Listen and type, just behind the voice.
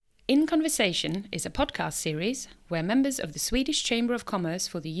In Conversation is a podcast series where members of the Swedish Chamber of Commerce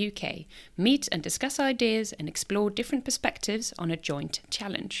for the UK meet and discuss ideas and explore different perspectives on a joint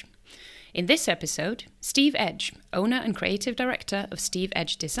challenge. In this episode, Steve Edge, owner and creative director of Steve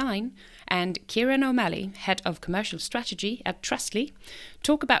Edge Design, and Kieran O'Malley, head of commercial strategy at Trustly,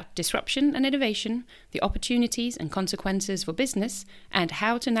 talk about disruption and innovation, the opportunities and consequences for business, and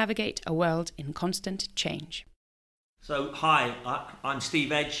how to navigate a world in constant change. So, hi, I'm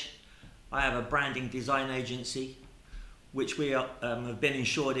Steve Edge. I have a branding design agency, which we have been in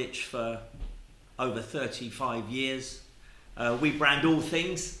Shoreditch for over 35 years. We brand all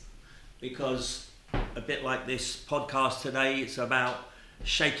things because, a bit like this podcast today, it's about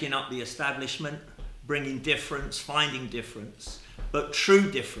shaking up the establishment, bringing difference, finding difference, but true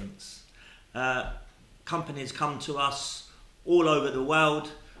difference. Companies come to us all over the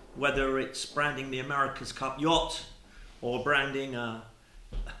world, whether it's branding the America's Cup yacht, or branding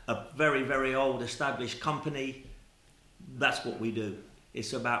a very, very old established company. That's what we do.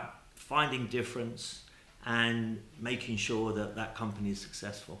 It's about finding difference and making sure that that company is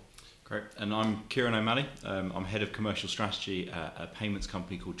successful. Great. And I'm Kieran O'Malley. I'm head of commercial strategy at a payments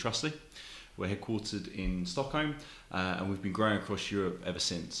company called Trustly. We're headquartered in Stockholm and we've been growing across Europe ever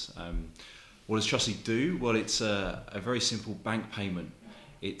since. What does Trustly do? Well, it's a very simple bank payment.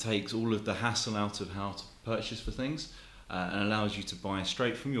 It takes all of the hassle out of how to purchase for things and allows you to buy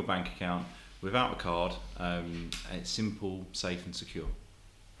straight from your bank account without a card. It's simple, safe and secure.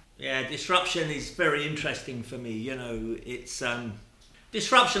 Yeah, disruption is very interesting for me. You know, it's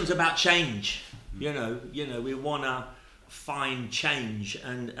disruption's about change. You know, we want to find change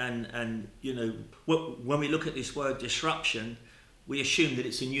and you know, when we look at this word disruption, we assume that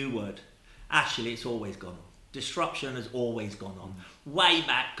it's a new word. Actually, it's always gone on. Disruption has always gone on. Way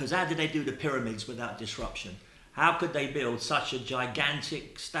back, because how did they do the pyramids without disruption? How could they build such a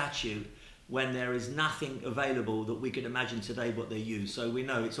gigantic statue when there is nothing available that we could imagine today what they use? So we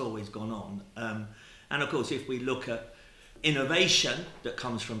know it's always gone on. And of course, if we look at innovation that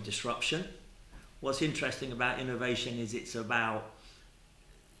comes from disruption, what's interesting about innovation is it's about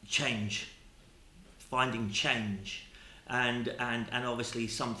change, finding change, and obviously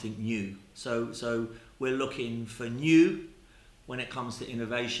something new. So we're looking for new when it comes to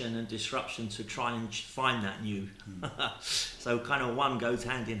innovation and disruption to try and find that new. So kind of one goes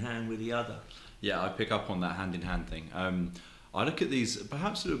hand in hand with the other. Yeah, I pick up on that hand in hand thing. I look at these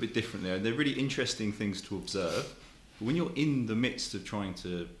perhaps a little bit differently. They're really interesting things to observe. But when you're in the midst of trying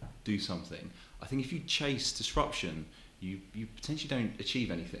to do something, I think if you chase disruption, you potentially don't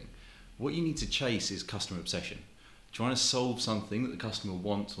achieve anything. What you need to chase is customer obsession. Trying to solve something that the customer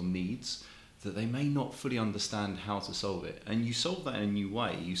wants or needs that they may not fully understand how to solve it. And you solve that in a new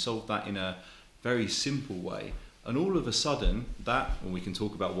way. You solve that in a very simple way. And all of a sudden, that, and we can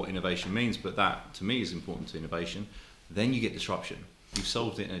talk about what innovation means, but that to me is important to innovation, then you get disruption. You've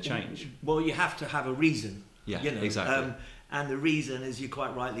solved it in a change. Well, you have to have a reason. Yeah, you know, exactly. And the reason, as you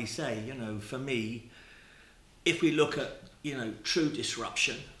quite rightly say, you know, for me, if we look at, you know, true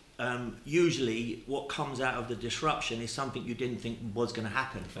disruption, usually what comes out of the disruption is something you didn't think was going to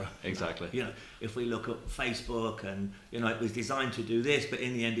happen. Exactly. You know, if we look at Facebook and, you know, it was designed to do this, but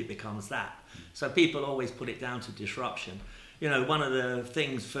in the end it becomes that. So people always put it down to disruption. You know, one of the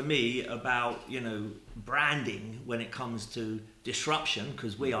things for me about, you know, branding when it comes to disruption,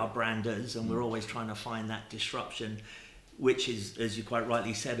 because we are branders and we're always trying to find that disruption, which is, as you quite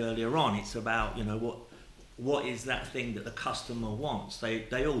rightly said earlier on, it's about, you know, what is that thing that the customer wants?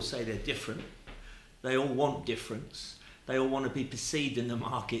 They all say they're different. They all want difference. They all want to be perceived in the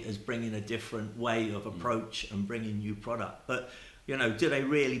market as bringing a different way of approach and bringing new product. But, you know, do they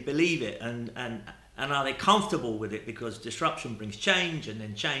really believe it? And are they comfortable with it? Because disruption brings change, and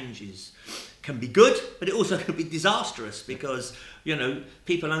then change can be good, but it also can be disastrous because, you know,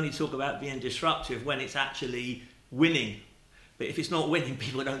 people only talk about being disruptive when it's actually winning. But if it's not winning,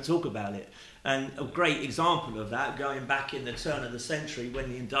 people don't talk about it. And a great example of that, going back in the turn of the century when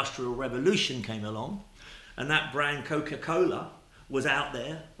the Industrial Revolution came along, and that brand Coca-Cola was out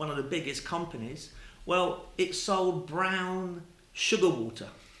there, one of the biggest companies. Well, it sold brown sugar water.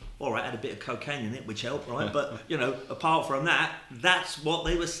 All right, had a bit of cocaine in it, which helped, right? But, you know, apart from that, that's what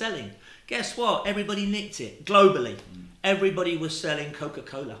they were selling. Guess what? Everybody nicked it globally. Everybody was selling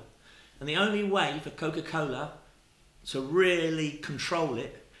Coca-Cola. And the only way for Coca-Cola to really control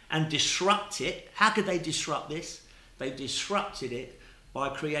it and disrupt it, how could they disrupt this? They disrupted it by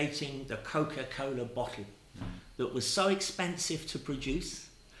creating the Coca-Cola bottle that was so expensive to produce,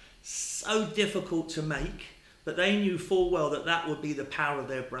 so difficult to make, but they knew full well that that would be the power of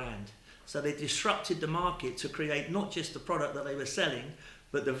their brand. So they disrupted the market to create not just the product that they were selling,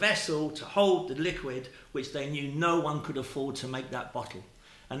 but the vessel to hold the liquid, which they knew no one could afford to make that bottle.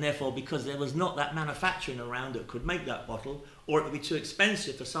 And therefore, because there was not that manufacturing around that could make that bottle, or it would be too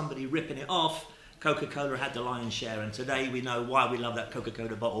expensive for somebody ripping it off, Coca-Cola had the lion's share. And today we know why we love that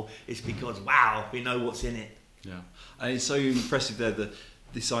Coca-Cola bottle. It's because, wow, we know what's in it. Yeah, and it's so impressive there that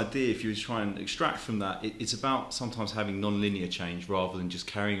this idea, if you try and extract from that, it's about sometimes having non-linear change rather than just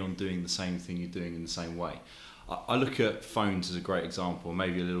carrying on doing the same thing you're doing in the same way. I look at phones as a great example,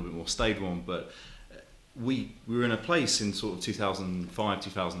 maybe a little bit more stable one, but we were in a place in sort of 2005,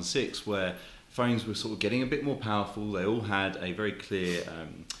 2006 where phones were sort of getting a bit more powerful. They all had a very clear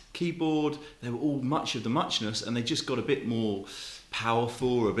keyboard. They were all much of the muchness, and they just got a bit more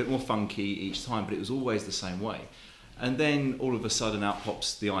powerful or a bit more funky each time, but it was always the same way. And then all of a sudden out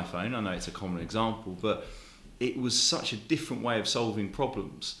pops the iPhone. I know it's a common example, but it was such a different way of solving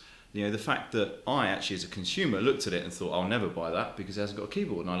problems. You know, the fact that I actually as a consumer looked at it and thought, I'll never buy that because it hasn't got a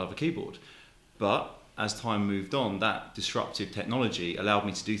keyboard and I love a keyboard. But as time moved on, that disruptive technology allowed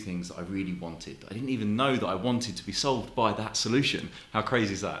me to do things that I really wanted. I didn't even know that I wanted to be solved by that solution. How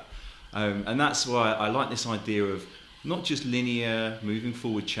crazy is that? And that's why I like this idea of not just linear, moving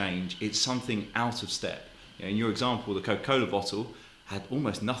forward change, it's something out of step. You know, in your example, the Coca-Cola bottle had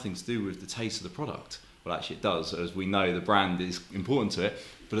almost nothing to do with the taste of the product. Well, actually it does, as we know the brand is important to it,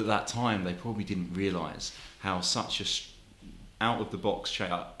 but at that time they probably didn't realise how such a out-of-the-box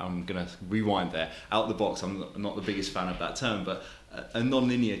change, I'm going to rewind there, out-of-the-box, I'm not the biggest fan of that term, but a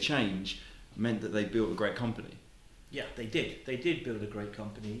non-linear change meant that they built a great company. Yeah, they did build a great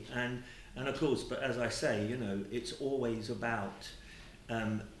company, and of course, but as I say, you know, it's always about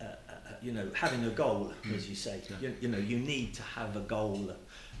you know, having a goal, as you say. Yeah. You know, you need to have a goal,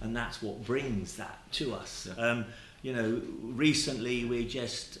 and that's what brings that to us. Yeah. You know, recently we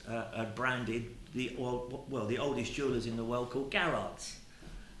just branded the oldest jewellers in the world called Garrards,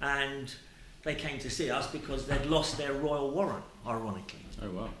 and they came to see us because they'd lost their royal warrant, ironically. Oh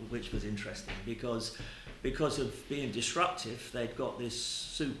wow! Which was interesting because of being disruptive, they'd got this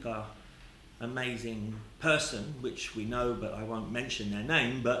super amazing person, which we know, but I won't mention their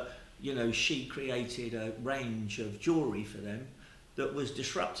name, but you know, she created a range of jewellery for them that was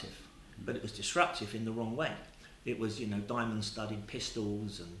disruptive, but it was disruptive in the wrong way. It was, you know, diamond-studded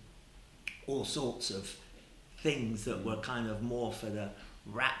pistols and all sorts of things that were kind of more for the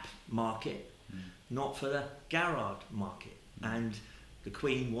rap market, not for the Garrard market. And the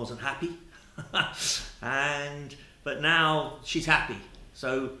Queen wasn't happy, but now she's happy.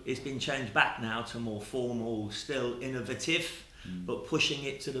 So it's been changed back now to more formal, still innovative, but pushing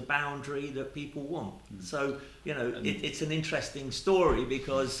it to the boundary that people want. So, you know, it's an interesting story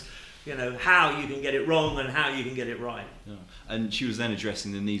because, you know, how you can get it wrong and how you can get it right. Yeah. And she was then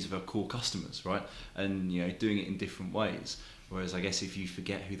addressing the needs of her core customers, right? And, you know, doing it in different ways. Whereas I guess if you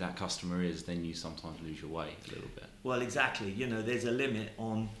forget who that customer is, then you sometimes lose your way a little bit. Well, exactly. You know, there's a limit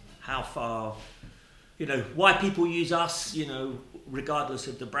on how far, you know, why people use us, you know, regardless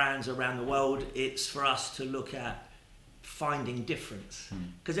of the brands around the world, it's for us to look at finding difference.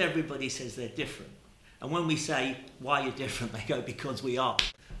 Because everybody says they're different. And when we say, why you're different, they go, because we are.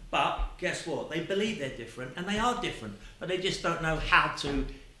 But guess what? They believe they're different, and they are different, but they just don't know how to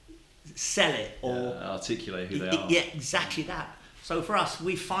sell it or articulate who they are. Yeah, exactly that. So for us,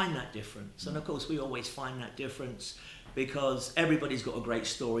 we find that difference. And of course, we always find that difference because everybody's got a great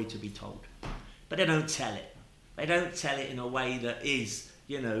story to be told. But they don't tell it. They don't tell it in a way that is,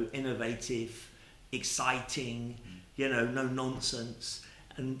 you know, innovative, exciting, you know, no nonsense.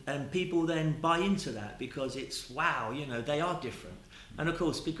 And people then buy into that because it's, wow, you know, they are different. And of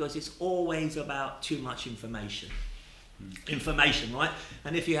course, because it's always about too much information. Information, right?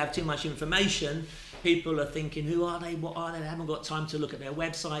 And if you have too much information, people are thinking, who are they? What are they? They haven't got time to look at their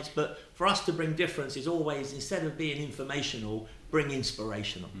websites. But for us to bring difference is always, instead of being informational, bring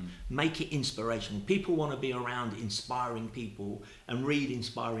inspirational. Make it inspirational. People want to be around inspiring people and read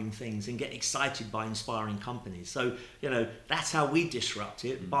inspiring things and get excited by inspiring companies. So, you know, that's how we disrupt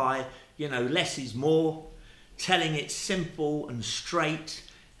it by, you know, less is more, telling it simple and straight.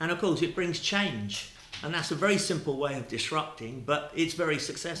 And of course, it brings change. And that's a very simple way of disrupting, but it's very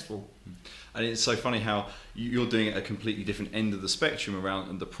successful. And it's so funny how you're doing it at a completely different end of the spectrum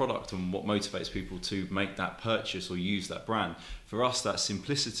around the product and what motivates people to make that purchase or use that brand. For us, that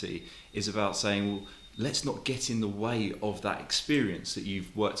simplicity is about saying, well, let's not get in the way of that experience that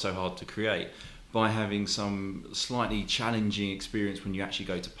you've worked so hard to create by having some slightly challenging experience when you actually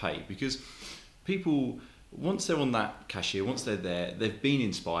go to pay. Because people once they're on that cashier, once they're there, they've been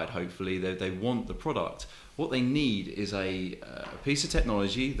inspired, hopefully, they want the product. What they need is a piece of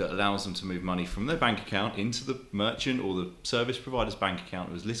technology that allows them to move money from their bank account into the merchant or the service provider's bank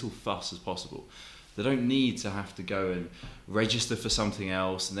account with as little fuss as possible. They don't need to have to go and register for something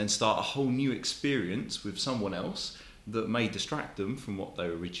else and then start a whole new experience with someone else that may distract them from what they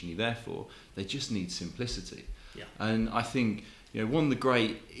were originally there for. They just need simplicity. Yeah. And I think one of the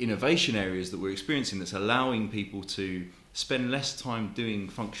great innovation areas that we're experiencing that's allowing people to spend less time doing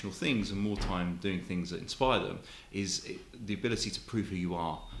functional things and more time doing things that inspire them is the ability to prove who you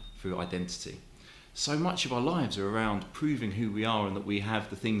are through identity. So much of our lives are around proving who we are and that we have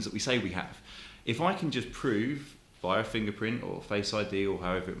the things that we say we have. If I can just prove via fingerprint or Face ID or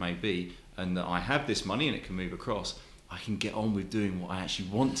however it may be, and that I have this money and it can move across, I can get on with doing what I actually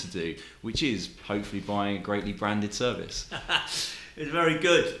want to do, which is hopefully buying a greatly branded service. It's very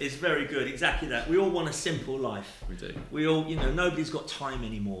good. It's very good. Exactly that. We all want a simple life. We do. We all, nobody's got time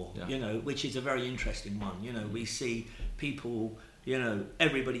anymore, Yeah. which is a very interesting one. We see people,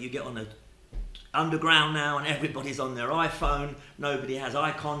 everybody, you get on the underground now and everybody's on their iPhone. Nobody has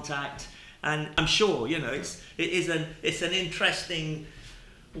eye contact. And I'm sure, it's an interesting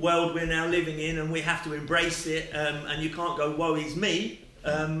world we're now living in, and we have to embrace it, and you can't go, woe is me,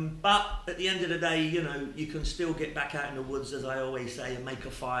 but at the end of the day, you can still get back out in the woods, as I always say, and make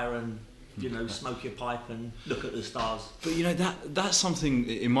a fire and smoke your pipe and look at the stars. But that's something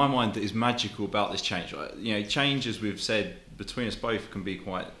in my mind that is magical about this change. Change, as we've said, between us both can be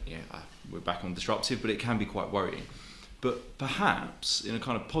quite, we're back on disruptive, but it can be quite worrying. But perhaps in a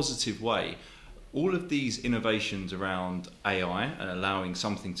kind of positive way, all of these innovations around AI and allowing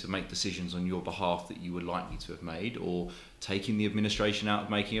something to make decisions on your behalf that you were likely to have made, or taking the administration out of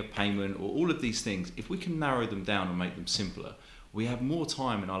making a payment, or all of these things, if we can narrow them down and make them simpler, we have more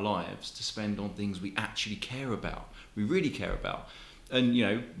time in our lives to spend on things we actually care about, we really care about. And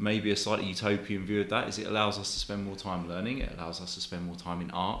maybe a slightly utopian view of that is it allows us to spend more time learning, it allows us to spend more time in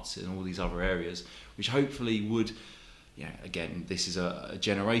arts and all these other areas, which hopefully would, again, this is a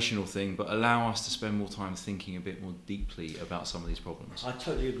generational thing, but allow us to spend more time thinking a bit more deeply about some of these problems. I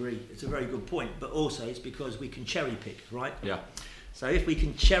totally agree. It's a very good point, but also it's because we can cherry pick, right? Yeah. So if we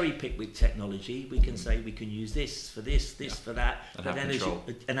can cherry pick with technology, we can say we can use this for this, for that, and have control.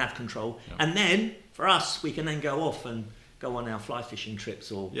 And have control. Yeah. And then for us, we can then go off and go on our fly fishing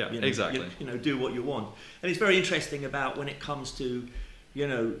trips, or exactly. Do what you want. And it's very interesting about when it comes to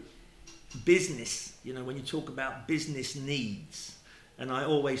business, when you talk about business needs, and I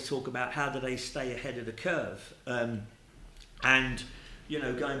always talk about how do they stay ahead of the curve, and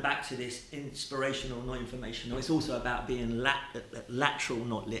going back to this inspirational, not informational, it's also about being lateral,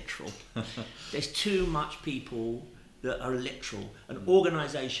 not literal. There's too much people that are literal, and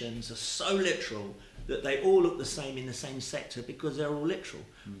organisations are so literal that they all look the same in the same sector because they're all literal.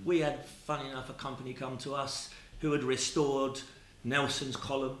 We had, funny enough, a company come to us who had restored Nelson's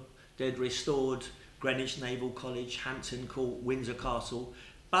Column. They'd restored Greenwich Naval College, Hampton Court, Windsor Castle,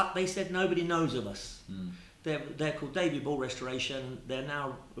 but they said nobody knows of us. They're called David Ball Restoration. They're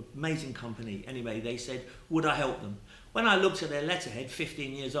now an amazing company. Anyway, they said, would I help them? When I looked at their letterhead,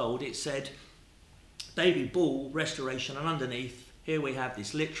 15 years old, it said David Ball Restoration, and underneath, here we have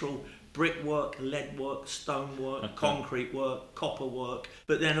this literal brickwork, lead work, stone work, concrete work, copper work.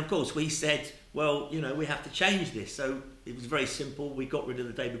 But then, of course, we said, well, we have to change this. So it was very simple. We got rid of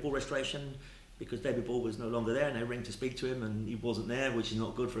the David Ball Restoration because David Ball was no longer there, and they rang to speak to him, and he wasn't there, which is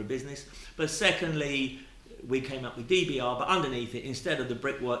not good for a business. But secondly, we came up with DBR, but underneath it, instead of the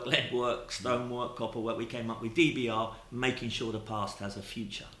brickwork, lead work, stone work, copper work, we came up with DBR, making sure the past has a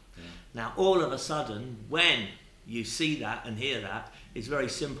future. Yeah. Now, all of a sudden, when you see that and hear that, it's very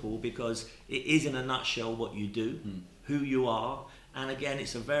simple because it is in a nutshell what you do, who you are, and again,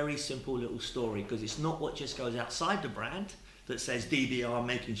 it's a very simple little story because it's not what just goes outside the brand that says DBR,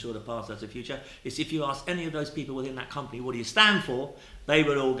 making sure the past has a future. It's if you ask any of those people within that company, what do you stand for? They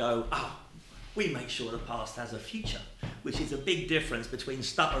would all go, we make sure the past has a future, which is a big difference between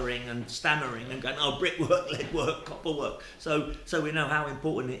stuttering and stammering and going, brickwork, lead work, copper work. So we know how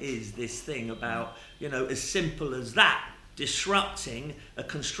important it is, this thing about, as simple as that, disrupting a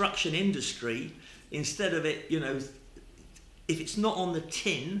construction industry. Instead of it, if it's not on the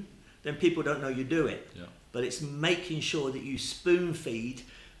tin, then people don't know you do it. Yeah. But it's making sure that you spoon feed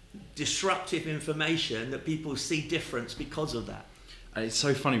disruptive information that people see difference because of that. And it's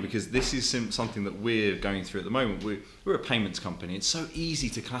so funny because this is something that we're going through at the moment. We're a payments company. It's so easy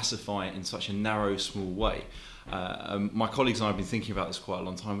to classify it in such a narrow, small way. My colleagues and I have been thinking about this quite a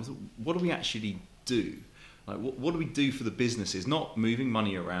long time. What do we actually do? Like, what do we do for the businesses? Not moving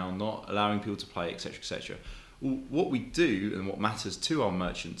money around, not allowing people to play, etc., etc. Well, what we do and what matters to our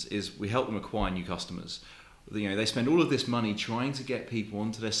merchants is we help them acquire new customers. They spend all of this money trying to get people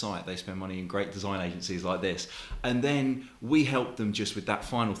onto their site. They spend money in great design agencies like this. And then we help them just with that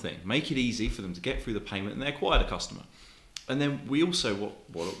final thing. Make it easy for them to get through the payment and they acquire the customer. And then we also,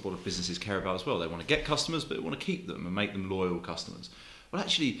 what businesses care about as well, they want to get customers, but they want to keep them and make them loyal customers. Well,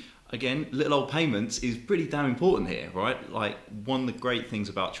 actually, again, little old payments is pretty damn important here, right? Like, one of the great things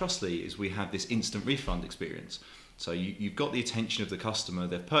about Trustly is we have this instant refund experience. So you've got the attention of the customer,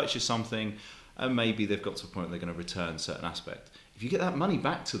 they've purchased something, and maybe they've got to a point where they're going to return a certain aspect. If you get that money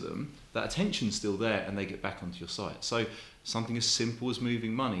back to them, that attention's still there and they get back onto your site. So something as simple as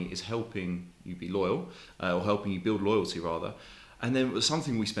moving money is helping you be loyal, or helping you build loyalty rather. And then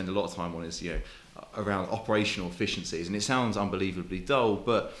something we spend a lot of time on is around operational efficiencies. And it sounds unbelievably dull,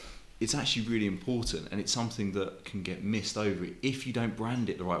 but it's actually really important, and it's something that can get missed over if you don't brand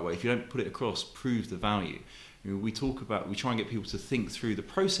it the right way, if you don't put it across, prove the value. We try and get people to think through the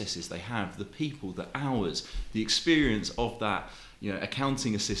processes they have, the people, the hours, the experience of that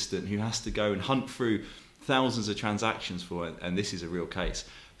accounting assistant who has to go and hunt through thousands of transactions for it. And this is a real case.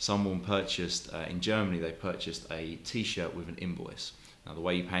 Someone purchased, in Germany, they purchased a t-shirt with an invoice. Now, the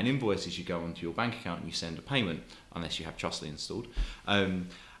way you pay an invoice is you go onto your bank account and you send a payment, unless you have Trustly installed.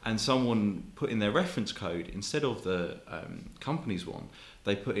 And someone put in their reference code, instead of the company's one,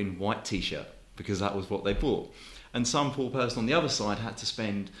 they put in white t-shirt, because that was what they bought. And some poor person on the other side had to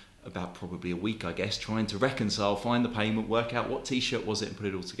spend about probably a week, I guess, trying to reconcile, find the payment, work out what t-shirt was it and put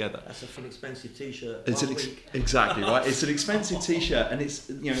it all together. That's an expensive t-shirt. Exactly, right? It's an expensive t-shirt, and it's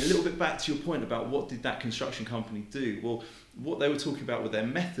a little bit back to your point about what did that construction company do? Well, what they were talking about were their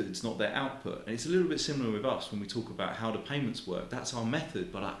methods, not their output. And it's a little bit similar with us when we talk about how the payments work. That's our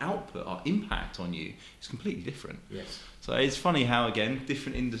method, but our output, our impact on you is completely different. Yes. So it's funny how, again,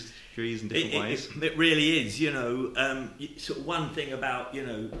 different industries and different ways. It really is, sort of one thing about,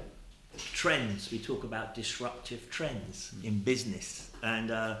 trends. We talk about disruptive trends in business. And,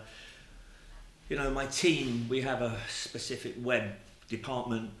 my team, we have a specific web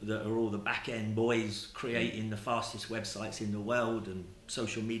department that are all the back-end boys creating the fastest websites in the world and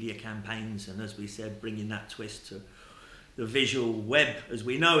social media campaigns, and as we said, bringing that twist to the visual web as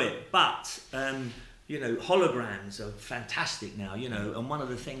we know it. But holograms are fantastic now, and one of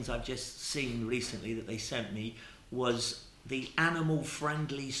the things I've just seen recently that they sent me was the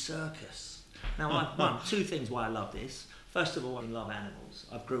animal-friendly circus. Now, two things why I love this. First of all, I love animals.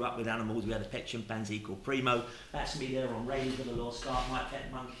 I grew up with animals. We had a pet chimpanzee called Primo. That's me there on Raiders of the Lost Ark. My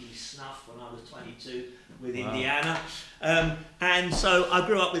pet monkey Snuff when I was 22 with Indiana. And so I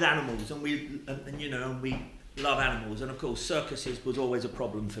grew up with animals, and we love animals. And of course, circuses was always a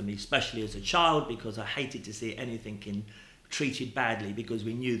problem for me, especially as a child, because I hated to see anything treated badly, because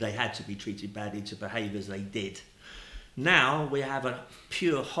we knew they had to be treated badly to behave as they did. Now we have a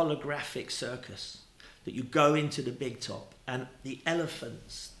pure holographic circus that you go into the big top, and the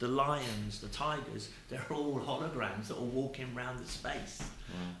elephants, the lions, the tigers, they're all holograms that are walking around the space,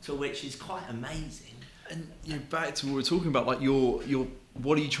 to which is quite amazing. And back to what we were talking about, like your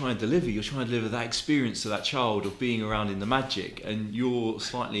what are you trying to deliver? You're trying to deliver that experience to that child of being around in the magic, and your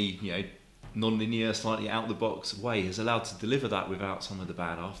slightly non-linear, slightly out of the box way has allowed to deliver that without some of the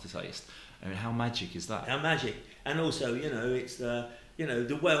bad aftertaste. I mean, how magic is that? How magic. And also, it's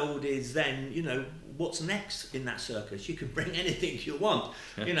the world is then, what's next in that circus? You can bring anything you want.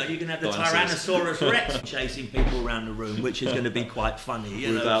 You can have the Tyrannosaurus Rex chasing people around the room, which is going to be quite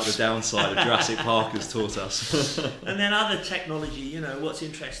funny. Without the downside of Jurassic Park has taught us. And then other technology, what's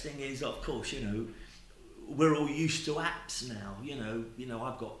interesting is, of course, we're all used to apps now.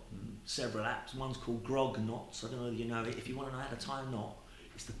 I've got several apps. One's called Grog Knots. I don't know if you know it. If you want to know how to tie a knot,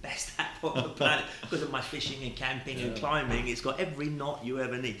 it's the best app on the planet because of my fishing and camping and climbing. It's got every knot you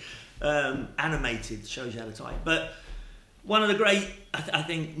ever need. Animated, shows you how to tie it. But one of the great, I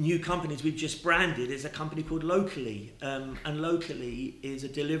think, new companies we've just branded is a company called Locally. And Locally is a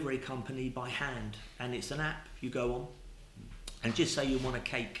delivery company by hand. And it's an app you go on. And just say you want a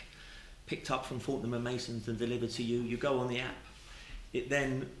cake picked up from Fortnum & Mason's and delivered to you. You go on the app.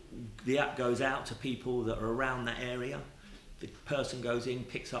 The app goes out to people that are around that area. The person goes in,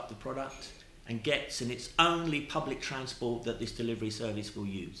 picks up the product, and gets, and it's only public transport that this delivery service will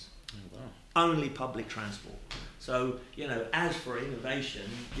use. Oh, wow. Only public transport. So, as for innovation,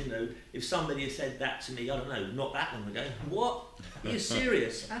 if somebody had said that to me, I don't know, not that long ago, what? Are you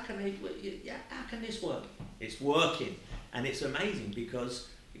serious? How can this work? It's working, and it's amazing because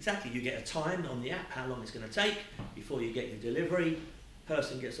exactly you get a time on the app, how long it's going to take before you get your delivery.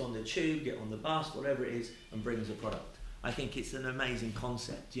 person gets on the tube, get on the bus, whatever it is, and brings a product. I think it's an amazing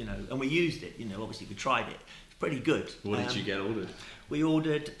concept, you know, and we used it, you know, obviously we tried it. It's pretty good. What did you get ordered? We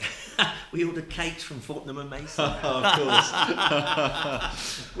ordered cakes from Fortnum and Mason. Of course.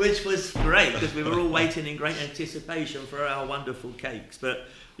 Which was great because we were all waiting in great anticipation for our wonderful cakes. But,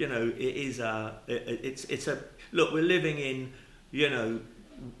 you know, look, we're living in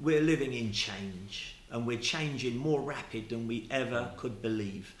change, and we're changing more rapid than we ever could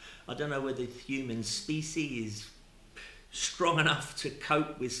believe. I don't know whether the human species is strong enough to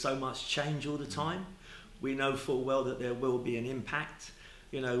cope with so much change all the time. We know full well that there will be an impact.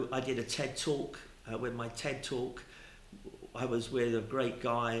 You know, I did a TED talk. With my TED talk, I was with a great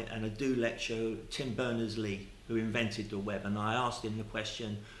guy and a do lecture, Tim Berners-Lee, who invented the web. And I asked him the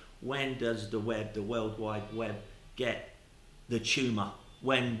question, when does the web, the World Wide Web, get the tumour?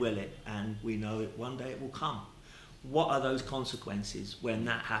 When will it? And we know it, one day it will come. What are those consequences when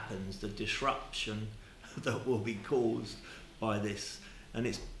that happens, the disruption that will be caused by this? And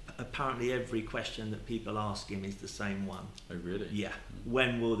it's apparently every question that people ask him is the same one. Oh, really? Yeah.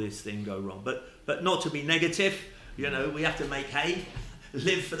 When will this thing go wrong? But not to be negative, you know, we have to make hay,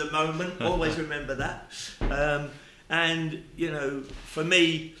 live for the moment, always remember that. And, you know, for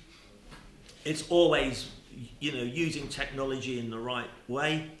me, it's always, you know, using technology in the right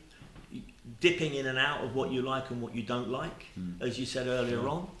way, dipping in and out of what you like and what you don't like, as you said earlier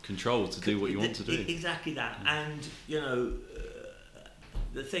on. Control to do what you want to do. Exactly that. And, you know,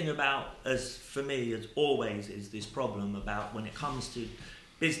 the thing about, as for me, as always, is this problem about when it comes to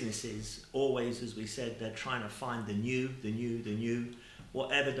businesses, always, as we said, they're trying to find the new,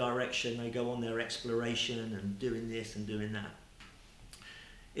 whatever direction they go on their exploration and doing this and doing that.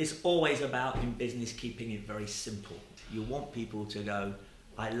 It's always about, in business, keeping it very simple. You want people to go,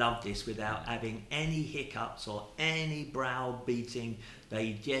 I love this, without having any hiccups or any brow beating.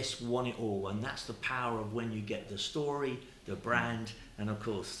 They just want it all. And that's the power of when you get the story, the brand, and of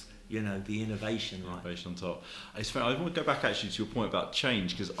course, you know, the innovation, right? Innovation on top. It's funny, I want to go back actually to your point about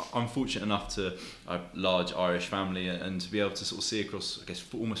change, because I'm fortunate enough to a large Irish family and to be able to sort of see across, I guess,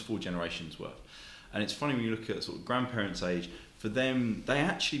 almost 4 generations worth. And it's funny when you look at sort of grandparents' age, for them, they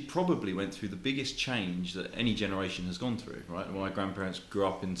actually probably went through the biggest change that any generation has gone through, right? My grandparents grew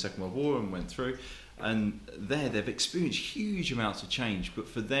up in the Second World War and went through, and they've experienced huge amounts of change, but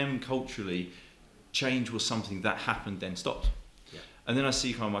for them, culturally, change was something that happened, then stopped. Yeah. And then I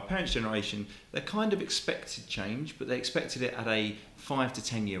see kind of my parents' generation, they kind of expected change, but they expected it at a 5 to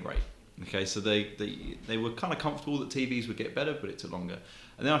 10 year rate. Okay, so they were kind of comfortable that TVs would get better, but it took longer.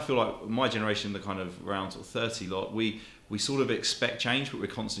 And then I feel like my generation, the kind of around sort of 30 lot, we sort of expect change, but we're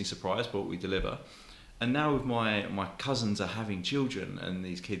constantly surprised by what we deliver. And now with my cousins are having children, and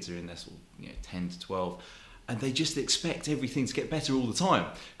these kids are in their sort of 10 to 12, and they just expect everything to get better all the time,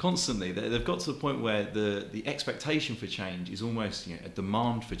 constantly. They've got to the point where the expectation for change is almost a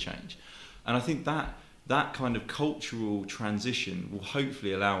demand for change. And I think that kind of cultural transition will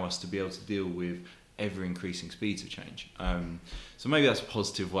hopefully allow us to be able to deal with ever-increasing speeds of change. So maybe that's a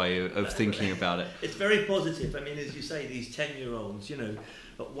positive way of thinking about it. It's very positive. I mean, as you say, these 10-year-olds,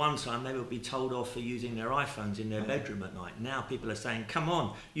 at one time they would be told off for using their iPhones in their bedroom at night. Now people are saying, come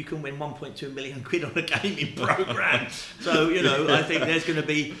on, you can win 1.2 million quid on a gaming program. So, I think there's going to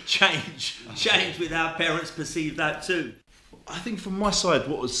be change with how parents perceive that too. I think from my side,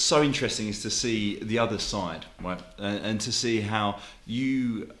 what was so interesting is to see the other side, right? And to see how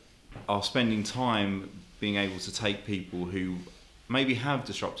you are spending time being able to take people who maybe have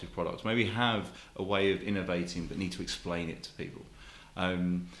disruptive products, maybe have a way of innovating but need to explain it to people.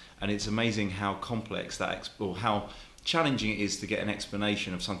 And it's amazing how complex or how challenging it is to get an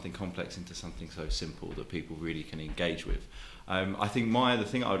explanation of something complex into something so simple that people really can engage with. I think the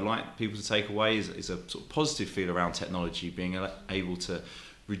thing I would like people to take away is a sort of positive feel around technology, being able to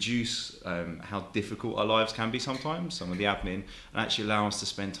reduce how difficult our lives can be sometimes, some of the admin, and actually allow us to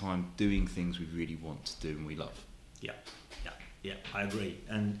spend time doing things we really want to do and we love. Yeah, I agree.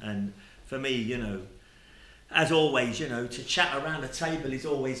 And for me, as always, to chat around a table is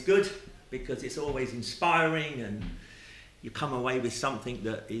always good because it's always inspiring and you come away with something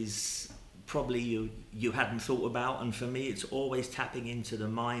that is probably you hadn't thought about. And for me, it's always tapping into the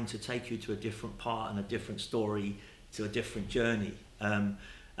mind to take you to a different part and a different story, to a different journey. And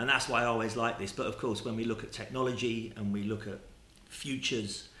that's why I always like this. But of course, when we look at technology and we look at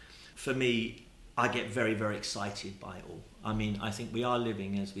futures, for me, I get very, very excited by it all. I mean, I think we are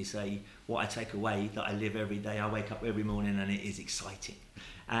living, as we say, what I take away, that I live every day. I wake up every morning and it is exciting.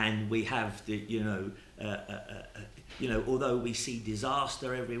 And we have the, although we see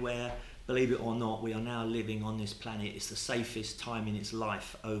disaster everywhere, believe it or not, we are now living on this planet. It's the safest time in its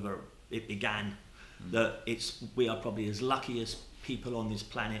life over it began. That we are probably as lucky as people on this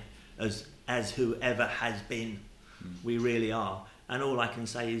planet as whoever has been. We really are. And all I can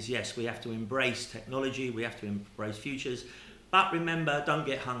say is, yes, we have to embrace technology, we have to embrace futures, but remember, don't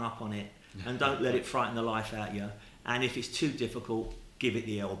get hung up on it, and don't let it frighten the life out of you. And if it's too difficult, give it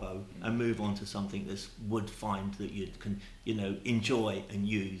the elbow and move on to something that would find that you can, enjoy and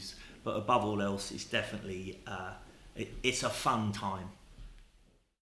use. But above all else, it's definitely it's a fun time.